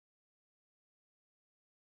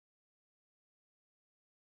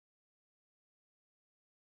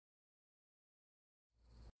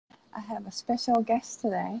I have a special guest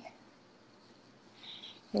today.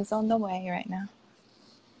 He's on the way right now.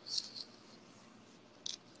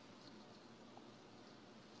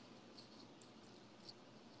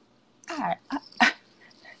 Hi.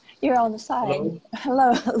 You're on the side.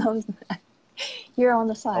 Hello. Hello. You're on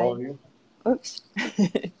the side. How are you? Oops.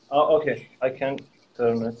 Okay. I can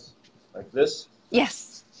turn it like this.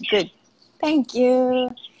 Yes. Good. Thank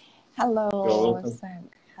you. Hello. You're welcome.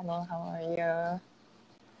 Hello. How are you?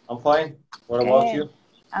 I'm fine. What about you?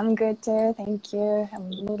 I'm good too. Thank you.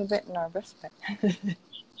 I'm a little bit nervous, but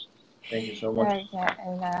thank you so much.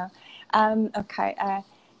 Okay. I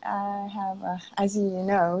have, as you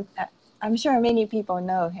know, I'm sure many people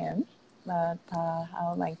know him, but I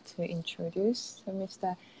would like to introduce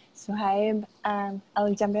Mr. Suhaib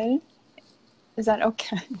al-Jaber. Is that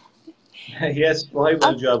okay? Yes, Suhaib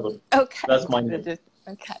Jaber. Okay. That's my name.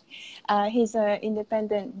 Okay. He's an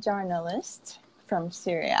independent journalist from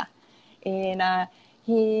Syria, and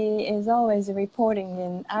he is always reporting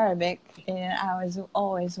in Arabic, and I was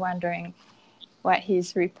always wondering what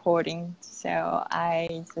he's reporting. So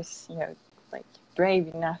I just,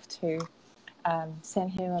 brave enough to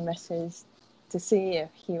send him a message to see if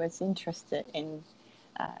he was interested in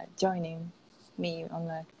joining me on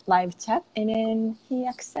the live chat, and then he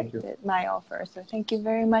accepted my offer. So thank you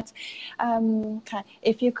very much.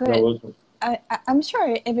 If you could, I'm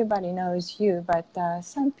sure everybody knows you, but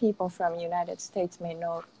some people from United States may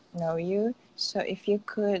know you. So if you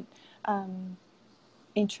could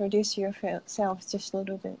introduce yourself just a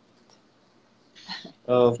little bit.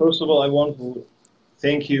 First of all, I want to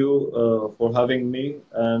thank you for having me,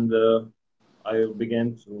 and I'll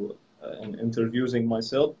begin to in introducing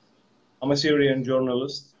myself. I'm a Syrian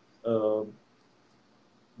journalist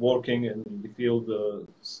working in the field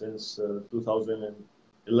since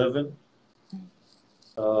 2011.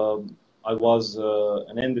 I was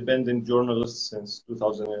an independent journalist since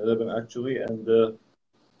 2011, actually, and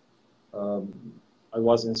I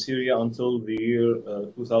was in Syria until the year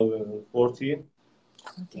 2014,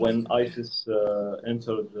 when ISIS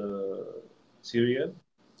entered Syria.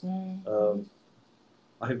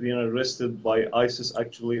 I've been arrested by ISIS,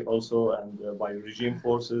 actually, also, and by regime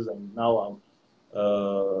forces, and now I'm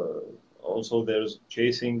also there's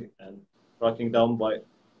chasing and tracking down by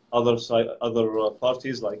other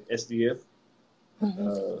parties like SDF,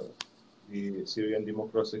 the Syrian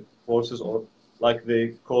Democratic Forces, or like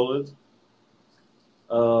they call it.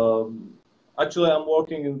 Actually, I'm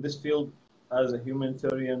working in this field as a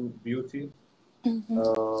humanitarian duty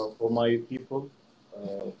for my people,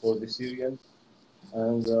 for the Syrians,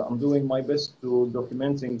 and I'm doing my best to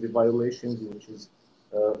documenting the violations which is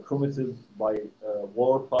committed by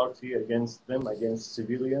war party against them, against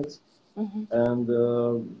civilians. And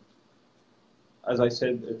as I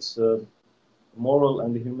said, it's a moral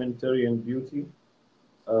and humanitarian duty.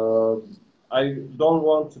 I don't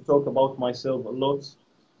want to talk about myself a lot,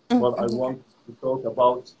 but I want to talk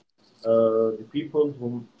about the people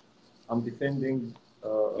whom I'm defending,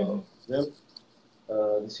 them,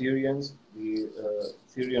 the Syrians, the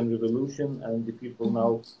Syrian revolution, and the people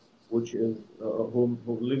now which is who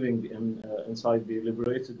living inside the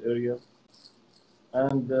liberated area,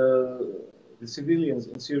 and the civilians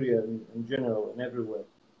in Syria in general and everywhere.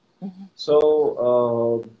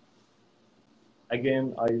 So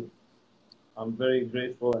again, I'm very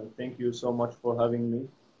grateful and thank you so much for having me.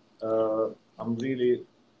 I'm really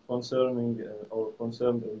concerned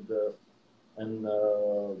in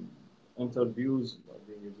interviews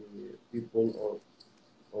the people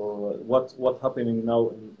or what's happening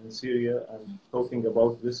now in Syria, and talking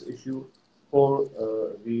about this issue for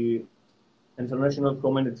the international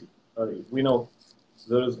community. We know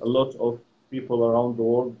there is a lot of people around the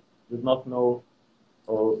world did not know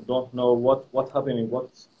or don't know what's happening,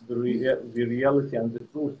 what's the reality and the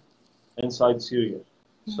truth inside Syria.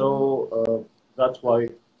 So that's why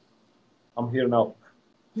I'm here now.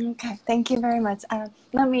 Okay, thank you very much.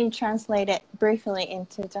 Let me translate it briefly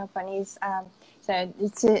into Japanese. So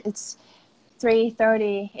it's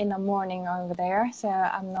 3:30 in the morning over there, so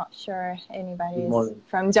I'm not sure anybody is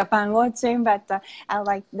from Japan watching, but I'd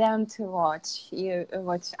like them to watch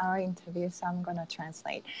our interview, so I'm gonna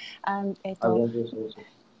translate.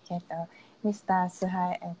ミスタース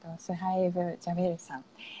ハイブ・ジャベルさん、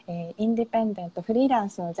インディペンデントフリーラン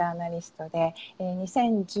スのジャーナリストで、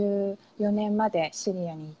2014年までシリ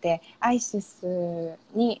アにいて、アイシス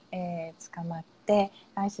に、捕まって、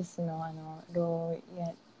アイシスの牢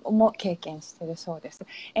屋も経験しているそうです。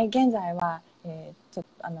現在は、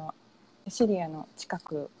シリアの近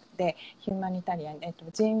くでヒューマニタリアン、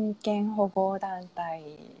人権保護団体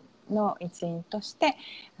の一員として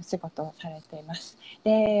仕事をされています。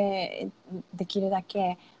できるだ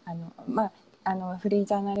けフリー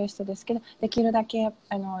ジャーナリストですけど、できるだけ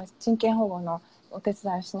人権保護のお手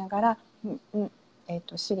伝いをしながら、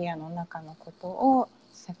シリアの中のことを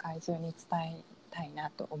世界中に伝えたい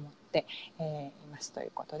なと思っていますとい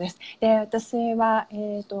うことです。で、私は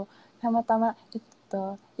たまたま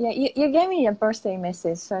Yeah, you gave me a birthday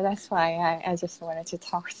message, so that's why I just wanted to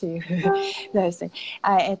talk to you. 誕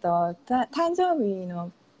生日の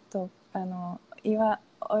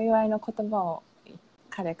お祝いの言葉を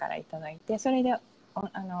彼からいただいて、それでちょ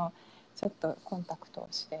っとコンタクトを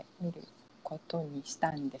してみることにし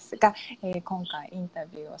たんですが、今回インタ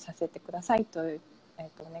ビューをさせてくださいとお願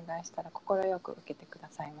いしたら快く受けてくだ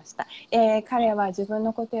さいました。彼は自分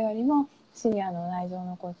のことよりもシリアの内情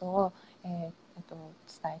のことを伝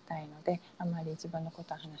えたいので、あまり自分のこ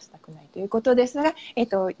とは話したくないということですが、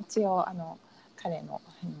一応彼の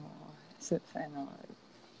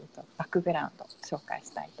バックグラウンドを紹介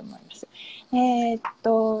したいと思います。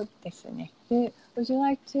ですね。Would you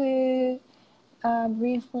like to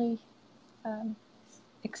briefly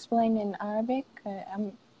explain in Arabic?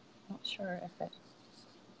 I'm not sure if it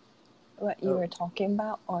what you were talking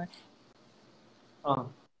about or.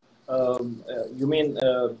 You mean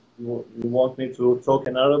you want me to talk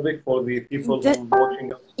in Arabic for the people who are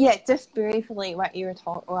watching us? Yeah, just briefly what you were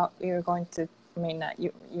going to. I mean,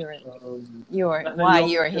 why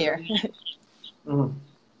you're here.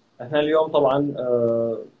 احنا اليوم طبعا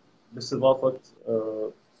باستضافة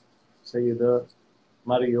سيدة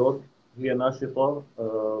ماريوت، هي ناشطة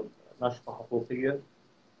حقوقية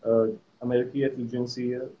أمريكية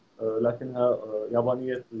الجنسية، لكنها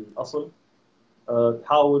يابانية الأصل.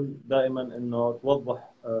 تحاول دائما انه توضح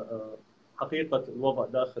حقيقة الوضع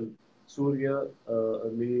داخل سوريا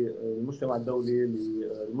للمجتمع الدولي،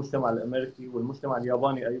 للمجتمع الامريكي والمجتمع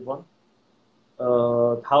الياباني ايضا.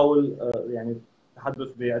 تحاول يعني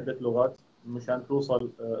تحدث بعدة لغات مشان توصل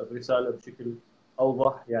الرسالة بشكل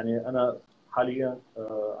اوضح. يعني انا حاليا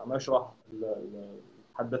عم اشرح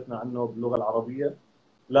تحدثنا عنه باللغة العربية،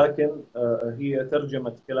 لكن هي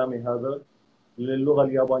ترجمت كلامي هذا للغة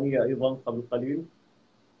اليابانية أيضا قبل قليل.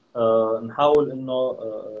 نحاول إنه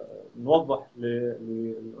نوضح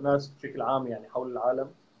للناس بشكل عام يعني حول العالم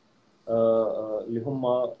اللي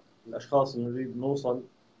هم الأشخاص اللي نريد نوصل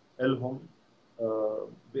لهم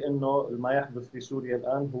بأنه ما يحدث في سوريا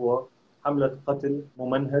الآن هو حملة قتل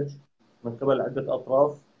ممنهج من قبل عدة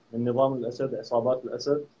أطراف من نظام الأسد، عصابات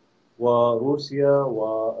الأسد وروسيا،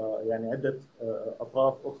 ويعني عدة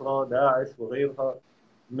أطراف أخرى، داعش وغيرها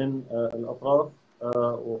من الأطراف،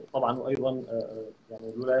 وطبعا وأيضا يعني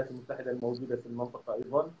الولايات المتحدة الموجودة في المنطقة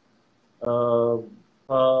أيضا.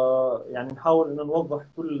 يعني نحاول أن نوضح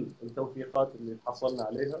كل التوثيقات اللي حصلنا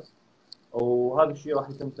عليها، وهذا الشيء راح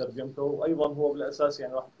يتم ترجمته، وأيضا هو بالأساس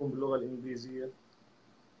يعني راح يكون باللغة الإنجليزية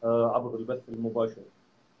عبر البث المباشر.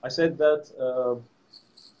 I said that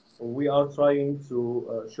we are trying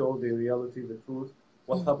to show the reality, the truth,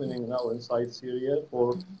 what's happening now inside Syria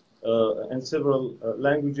in several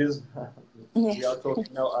languages. Yes. We are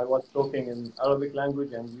talking now. I was talking in Arabic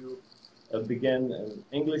language, and you began in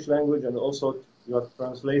English language, and also you have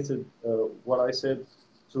translated what I said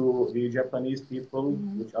to the Japanese people,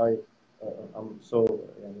 which I'm so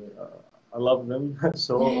I love them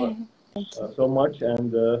so much, and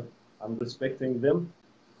I'm respecting them.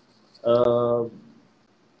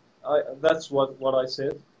 That's what I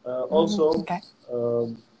said. Also. Okay.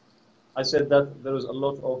 I said that there is a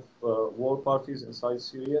lot of war parties inside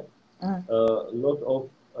Syria, a lot of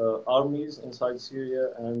armies inside Syria,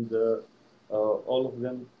 and all of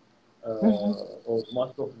them, or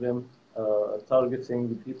most of them, targeting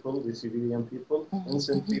the people, the civilian people,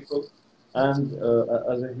 innocent people. And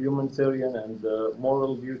as a humanitarian and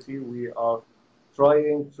moral duty, we are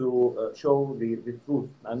trying to show the truth.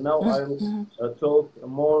 And now I'll talk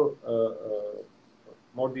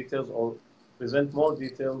more details, or present more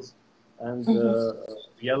details and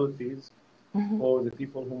realities for the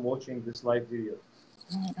people who are watching this live video.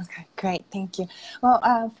 Okay, great, thank you. Well,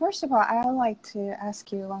 first of all, I would like to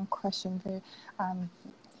ask you one question,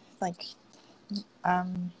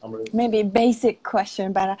 maybe basic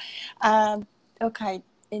question, but okay,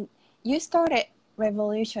 you started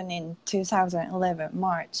revolution in 2011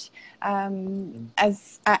 March.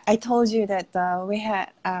 As I told you that we had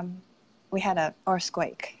an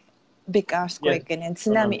earthquake. Big earthquake, yes. And then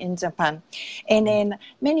tsunami in Japan, and then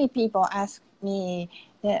many people ask me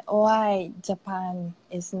that why Japan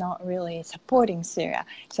is not really supporting Syria.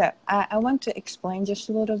 So I want to explain just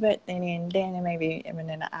a little bit, and then maybe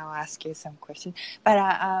I'll ask you some questions. But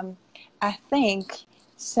I think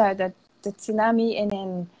so that the tsunami and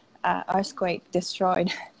then earthquake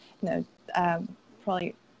destroyed,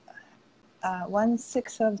 probably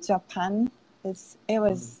 1/6 of Japan.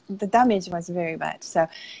 The damage was very bad. So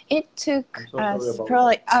it took us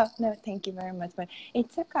probably. Oh no, thank you very much. But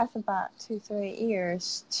it took us about 2-3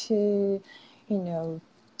 years to,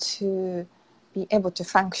 to be able to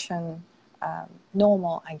function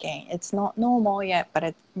normal again. It's not normal yet, but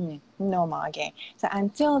it's normal again. So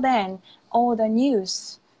until then, all the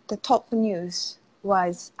news, the top news,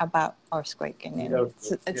 was about earthquake and then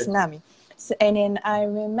tsunami. So, and then I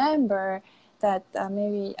remember that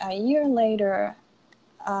maybe a year later,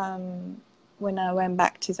 when I went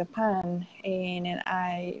back to Japan, and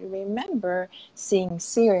I remember seeing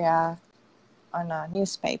Syria on a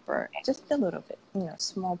newspaper, just a little bit,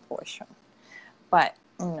 small portion. But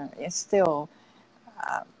it's still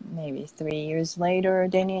maybe 3 years later,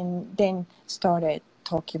 then started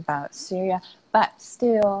talking about Syria. But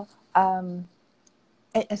still,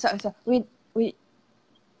 so we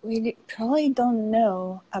probably don't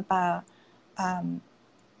know about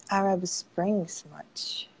Arab Springs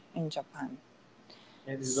much in Japan.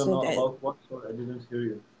 And you don't know about what? Sorry, I didn't hear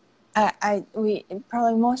you. We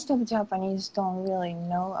probably most of the Japanese don't really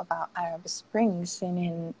know about Arab Springs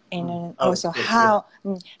and also how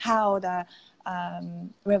the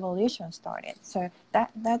revolution started. So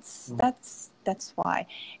that's why.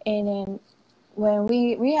 And then when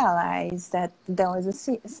we realized that there was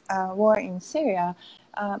a war in Syria,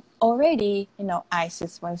 already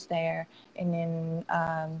ISIS was there, and then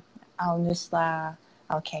al-Nusra,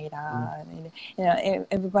 Al-Qaeda,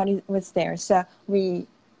 everybody was there. So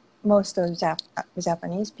most of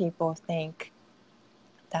Japanese people think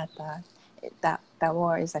that that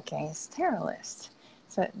war is against terrorists.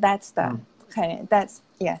 So that's the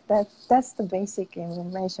that's the basic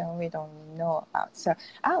information we don't know about. So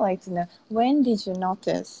I'd like to know, when did you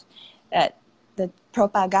notice that the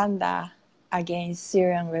propaganda against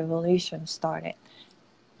Syrian revolution started?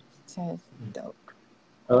 So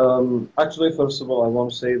actually, first of all, I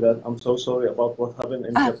want to say that I'm so sorry about what happened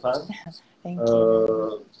in Japan. Thank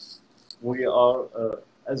you. We are,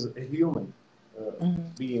 as a human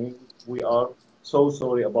being, we are so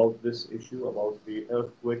sorry about this issue, about the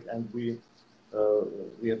earthquake, and we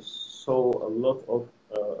have saw a lot of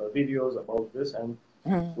videos about this, and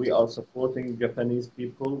we are supporting Japanese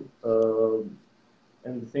people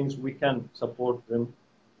and the things we can support them,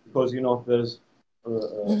 because there's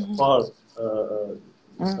far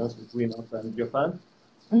distance between us and Japan.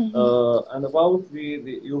 And about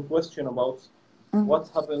your question about what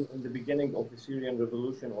happened in the beginning of the Syrian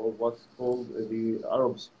revolution, or what's called the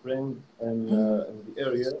Arab Spring, and the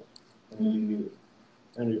area, and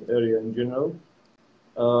the area in general,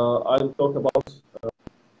 I'll talk about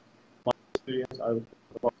my experience. I'll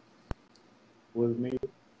talk about with me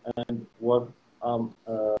and what I'm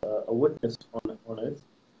a witness on it.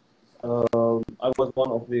 I was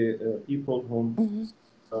one of the people who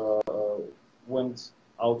went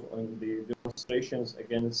out on the demonstrations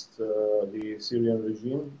against the Syrian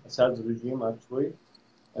regime, Assad's regime, actually.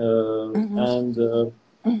 And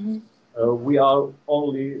we are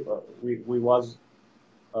only, we was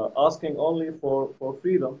asking only for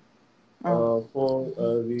freedom, for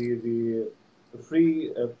the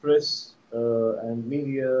free press and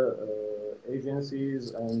media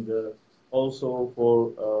agencies, and also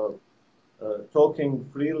for talking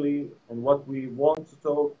freely and what we want to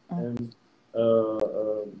talk, and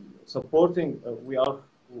supporting. We are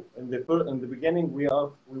in the beginning. We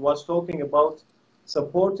was talking about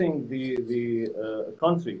supporting the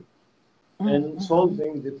country and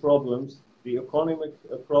solving the problems, the economic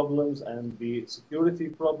problems and the security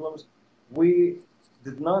problems. We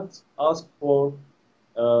did not ask for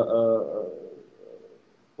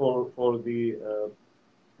the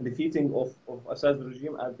defeating of Assad's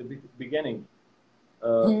regime at the beginning.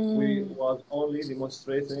 We was only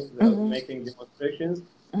demonstrating, making demonstrations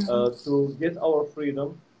to get our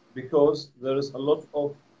freedom, because there is a lot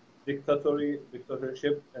of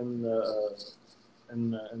dictatorship in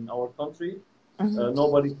our country.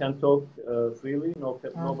 Nobody can talk freely.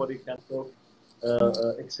 Nobody can talk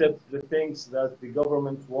except the things that the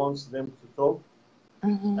government wants them to talk,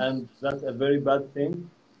 and that's a very bad thing.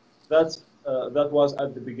 That was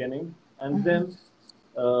at the beginning, and then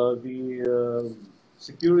the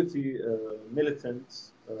security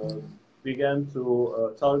militants began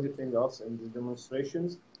to targeting us in the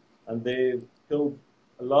demonstrations, and they killed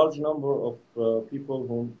a large number of people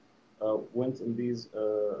who went in these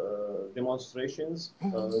demonstrations.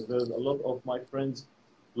 There's a lot of my friends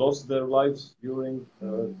lost their lives during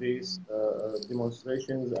these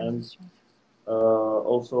demonstrations, and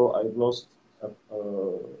also I've lost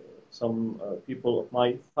some people of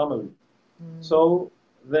my family. So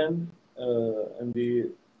then, in the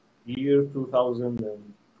year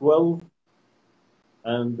 2012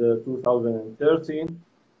 and 2013,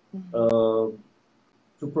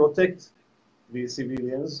 to protect the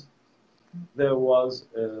civilians, there was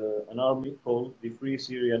an army called the Free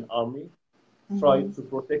Syrian Army, tried to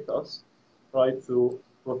protect us, tried to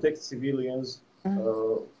protect civilians,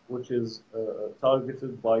 which is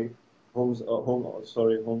targeted by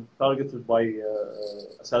targeted by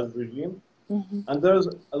Assad regime. And there's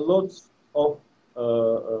a lot of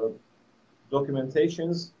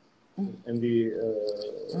documentations in the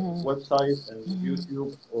website and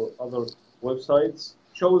YouTube or other websites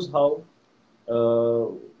shows how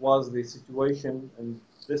was the situation in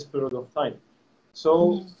this period of time.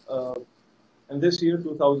 So in this year,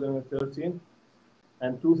 2013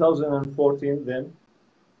 and 2014, then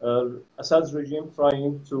Assad's regime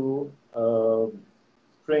trying to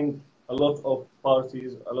bring a lot of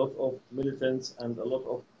parties, a lot of militants, and a lot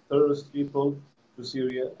of terrorist people to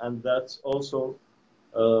Syria, and that's also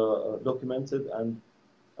documented, and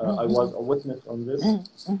I was a witness on this,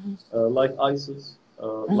 like ISIS,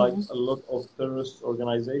 like a lot of terrorist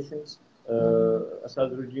organizations.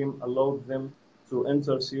 Assad regime allowed them to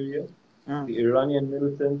enter Syria, the Iranian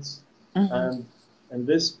militants, and in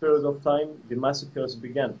this period of time, the massacres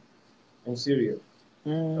began in Syria.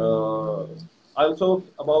 I'll talk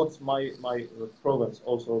about my province,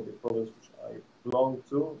 also the province which I belong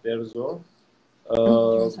to, Deir Zor.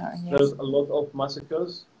 There's a lot of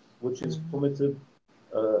massacres which is committed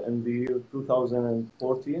in the year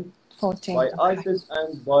 2014 by ISIS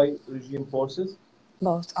and by regime forces.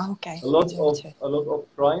 Both. Okay. A lot of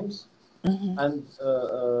crimes, and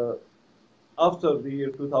after the year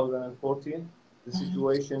 2014, the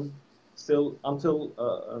situation still until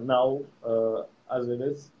now as it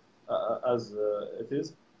is,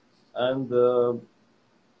 and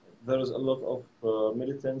there is a lot of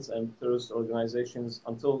militants and terrorist organizations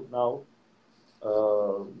until now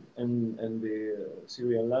in the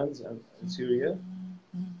Syrian lands and in Syria.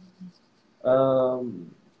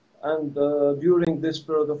 And during this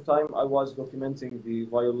period of time, I was documenting the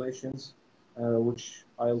violations, which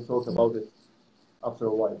I'll talk about it after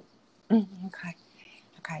a while. Okay.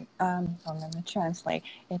 Okay. I'm going to translate.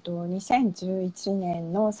 2011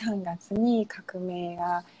年の3月に革命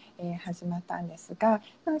が始まったんですが、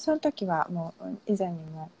その時はもう以前に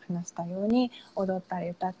も話したように踊ったり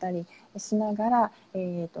歌ったりしながら、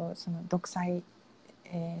その独裁、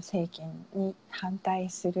政権に反対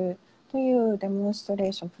するというデモンストレ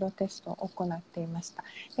ーション、プロテストを行っていました。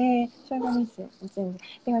で、それが2011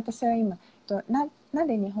で、私は今なん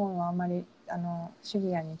で日本はあまりシ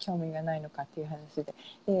リアに興味がないのかっていう話で、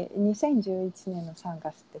2011年の3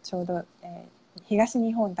月ってちょうど、東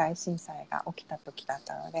日本大震災が起きた時だっ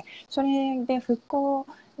たので、それで復興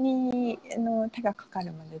に手がかか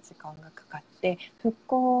るまで時間がかかって、復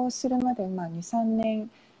興するまで2、3年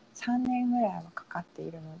ぐらいはかかって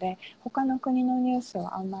いるので、他の国のニュース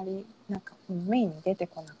はあんまりなんかメインに出て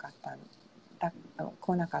こなかった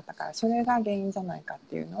から、それが原因じゃないかっ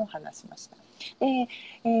ていうのを話しました。で、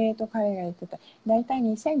彼が言ってた大体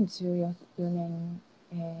2014年、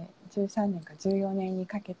13年か14年に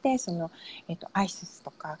かけてその、ISIS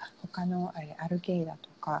とか他のアルゲイダと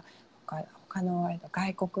か他の、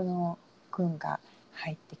外国の軍が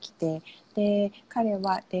入ってきて、で彼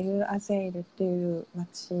はデルアゼールっていう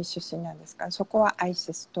町出身なんですが、そこは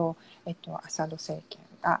ISIS と、アサド政権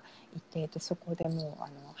がいて、そこでもう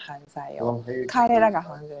犯罪を彼らが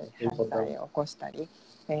犯罪を起こしたり、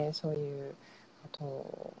そういうこ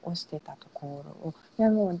とをしてたところを、で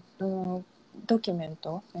もドキュメン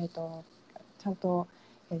ト、ちゃんと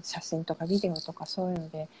写真とかビデオとかそういうの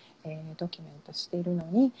で、ドキュメントしているの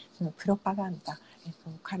に、そのプロパガンダ、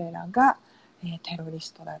彼らがテロリ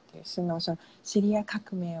ストだという、そのシリア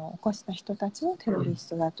革命を起こした人たちもテロリス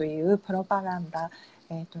トだというプロパガンダ、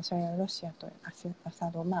それはロシアとア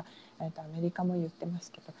サド、アメリカも言ってま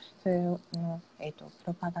すけど、それの、プ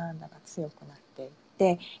ロパガンダが強くなってい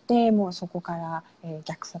て、でもうそこから、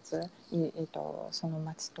虐殺、その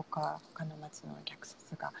町とか他の町の虐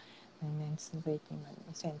殺が年々続いて、今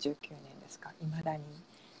2019年ですか、未だに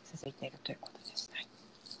続いているということです。はい、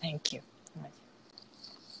Thank you.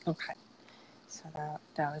 Okay. So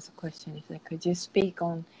that was a question. Could you speak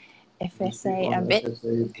on FSA a bit?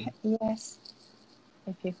 Yes,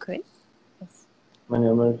 if you could. Yes. Many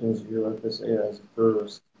Americans view FSA as a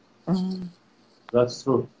terrorist. That's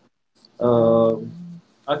true.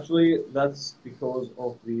 Actually, that's because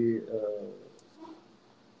of the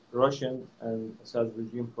Russian and Assad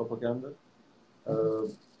regime propaganda.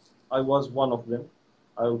 I was one of them.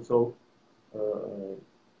 I also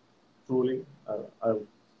truly. I'll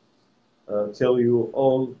tell you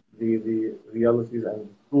all the realities and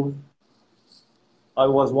truth. I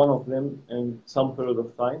was one of them in some period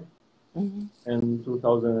of time in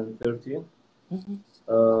 2013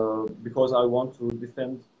 because I want to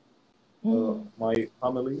defend my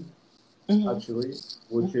family, actually,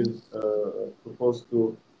 which is supposed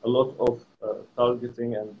to a lot of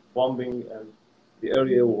targeting and bombing, and the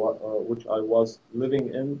area which I was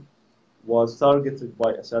living in was targeted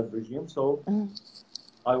by Assad regime. So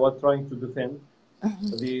I was trying to defend.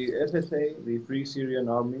 The FSA, the Free Syrian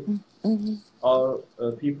Army, are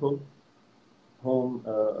people whom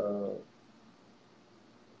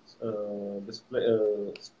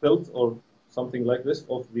spilt or something like this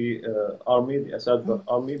of the army, the Assad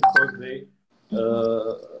army, because they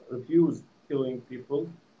refused killing people,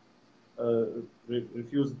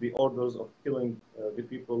 refused the orders of killing the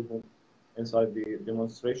people who inside the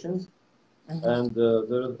demonstrations. And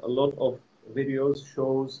there is a lot of videos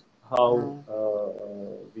shows how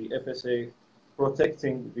the FSA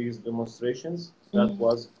protecting these demonstrations. That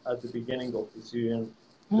was at the beginning of the Syrian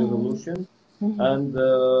revolution. And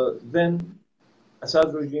then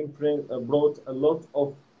Assad regime brought a lot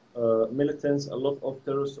of militants, a lot of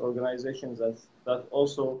terrorist organizations that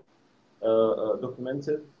also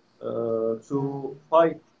documented to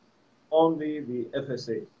fight only the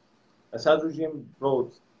FSA. Assad regime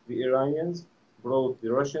brought the Iranians, brought the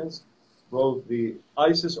Russians, brought the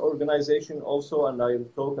ISIS organization also, and I'll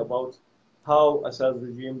talk about how Assad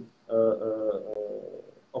regime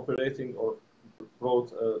operating or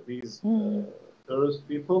brought these terrorist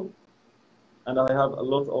people, and I have a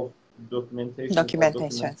lot of documentation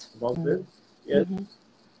about this. Yes,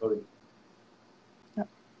 sorry.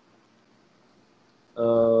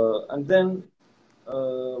 And then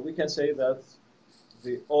we can say that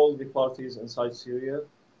all the parties inside Syria,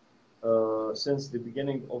 since the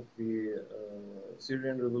beginning of the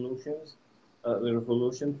Syrian revolutions, the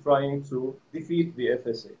revolution trying to defeat the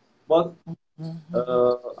FSA. But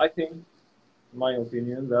I think, in my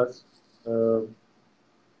opinion, that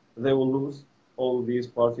they will lose, all these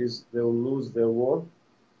parties, they will lose their war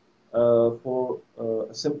for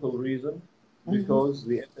a simple reason, because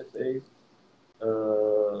the FSA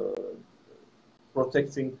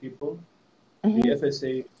protecting people, the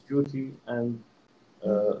FSA duty and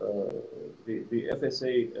the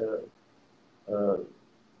FSA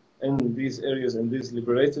in these areas, in these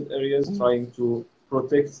liberated areas, trying to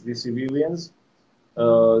protect the civilians,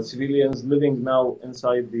 civilians living now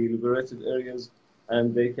inside the liberated areas,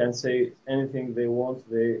 and they can say anything they want.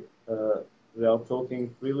 They are talking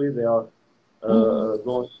freely. They are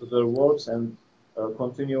going to their works and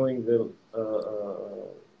continuing their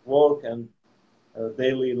work and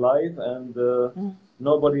daily life, and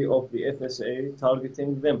nobody of the FSA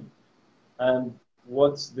targeting them. And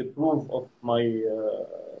what's the proof of my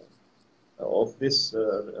of this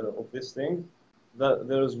thing? That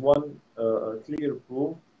there is one clear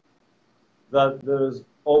proof that there is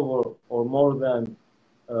over or more than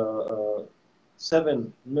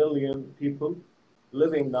 7 million people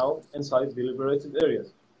living now inside the liberated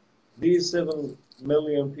areas. These 7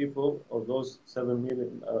 million people, or those 7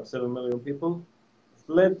 million people,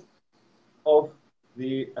 fled of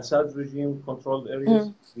the Assad regime controlled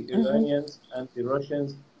areas, the Iranians and the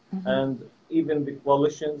Russians, and even the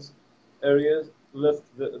coalitions areas left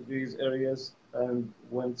these areas and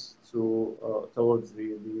went to towards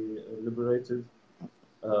the liberated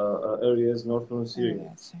areas, northern Syria.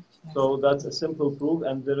 Yes. So that's a simple proof,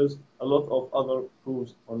 and there is a lot of other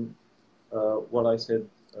proofs on what I said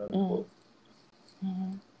before.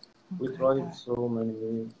 We tried so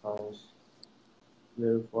many times to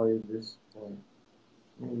clarify this point.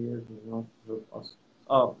 Media does not help us.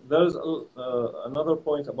 There's another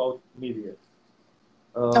point about media.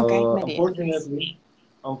 Media.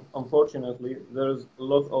 Unfortunately, there's a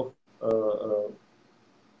lot of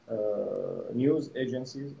news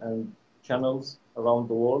agencies and channels around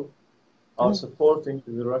the world are supporting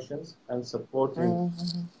the Russians and supporting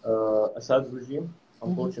Assad regime,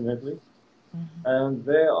 unfortunately, and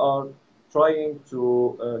they are trying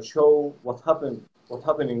to show what's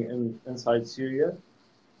happening inside Syria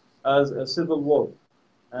as a civil war,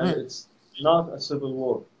 and it's not a civil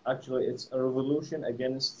war. Actually, it's a revolution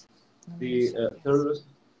against the terrorist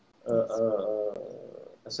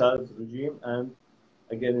Assad regime and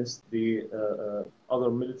against the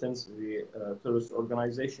other militants, the terrorist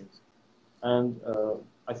organizations. And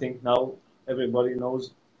I think now everybody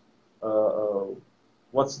knows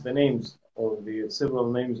what's the names or the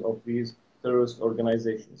several names of these terrorist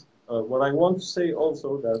organizations. What I want to say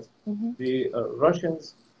also that the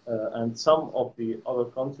Russians and some of the other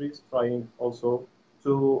countries trying also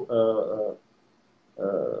to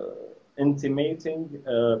intimating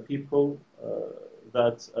people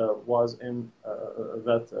that was in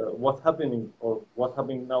that what happening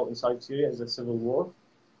now inside Syria is a civil war,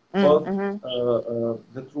 but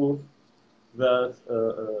the truth that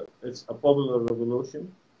it's a popular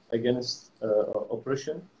revolution against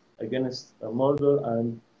oppression, against murder,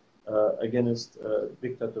 and against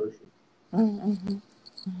dictatorship.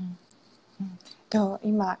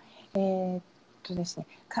 今、ですね、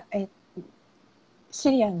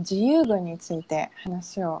シリアの自由軍について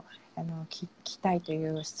話を聞きたいとい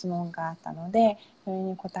う質問があったので、それ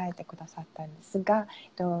に答えてくださったんですが、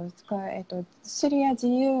シリア自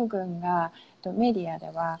由軍がメディアで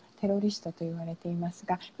はテロリストと言われています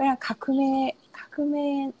が、これは革命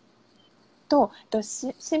と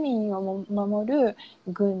市民を守る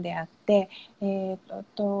軍であって、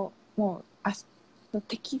もう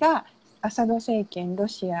敵がアサド政権、ロ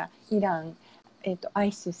シア、イラン、ア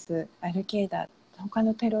イシス、アルケーダ、他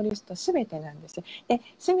のテロリストすべてなんです。で、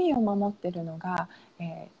市民を守っているのが、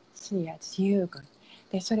シリア自由軍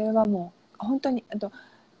で、それはもう本当に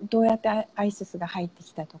どうやってアイシスが入って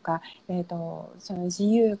きたとか、その自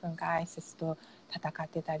由軍がアイシスと戦っ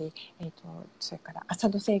てたり、それからアサ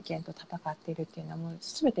ド政権と戦っているっていうのはもう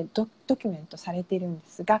全てドキュメントされているんで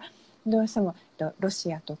すが、どうしてもロ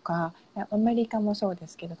シアとかアメリカもそうで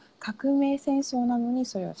すけど、革命戦争なのに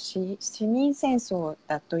それを市民戦争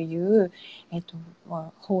だという、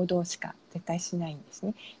報道しか絶対しないんです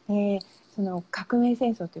ね。で、その革命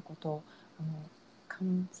戦争ということを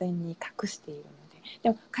完全に隠しているので、で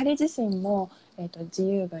も彼自身も、自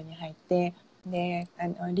由軍に入って、で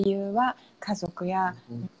理由は家族や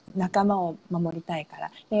仲間を守りたいか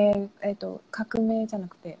ら。で、革命じゃな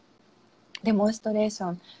くてデモンストレーシ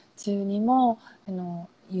ョン中にも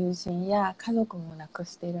友人や家族も亡く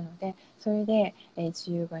しているので、それで、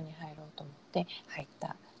自由軍に入ろうと思って入っ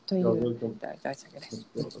たという大作です。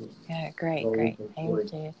Yeah, great.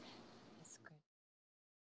 Thank you.